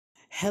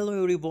Hello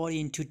everybody,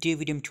 in today's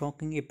video I'm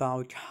talking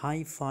about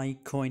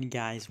Hifi coin,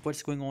 guys.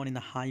 What's going on in the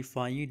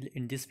Hifi?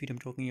 In this video I'm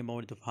talking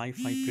about the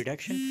Hifi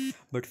production.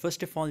 But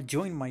first of all,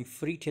 join my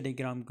free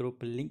Telegram group.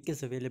 Link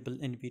is available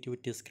in video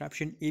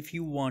description. If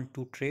you want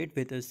to trade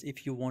with us,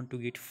 if you want to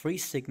get free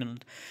signal,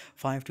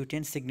 5 to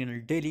 10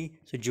 signal daily,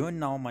 so join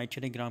now my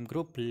Telegram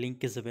group.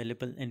 Link is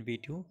available in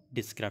video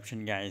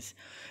description, guys.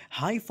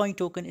 Hifi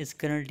token is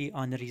currently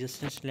on the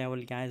resistance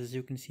level, guys, as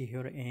you can see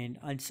here, and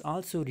it's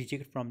also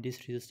rejected from this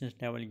resistance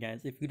level,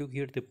 guys. If you look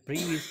here,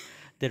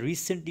 the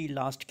recently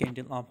last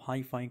candle of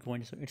Hifi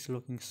coin, so it's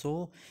looking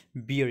so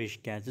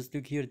bearish, guys. Just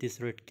look here, this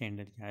red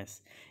candle,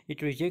 guys.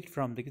 It reject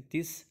from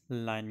this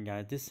line,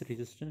 guys, this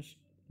resistance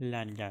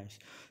line, guys.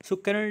 So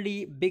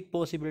currently big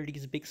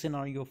possibilities, big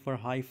scenario for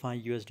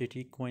Hifi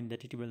USDT coin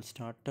that it will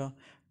start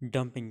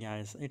dumping,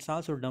 guys. It's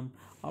also dump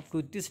up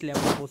to this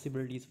level,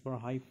 possibilities for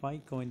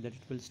Hifi coin that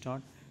it will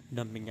start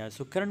dumping, guys.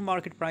 So current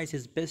market price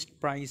is best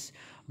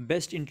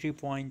entry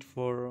point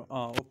for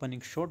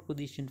opening short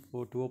position,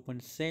 for to open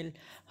sell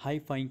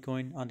Hifi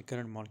coin on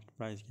current market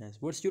price, guys.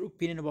 What's your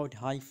opinion about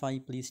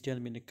Hifi? Please tell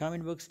me in the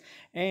comment box.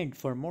 And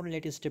for more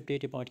latest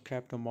update about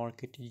crypto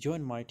market,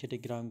 join my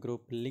Telegram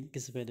group. Link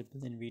is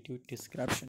available in video description.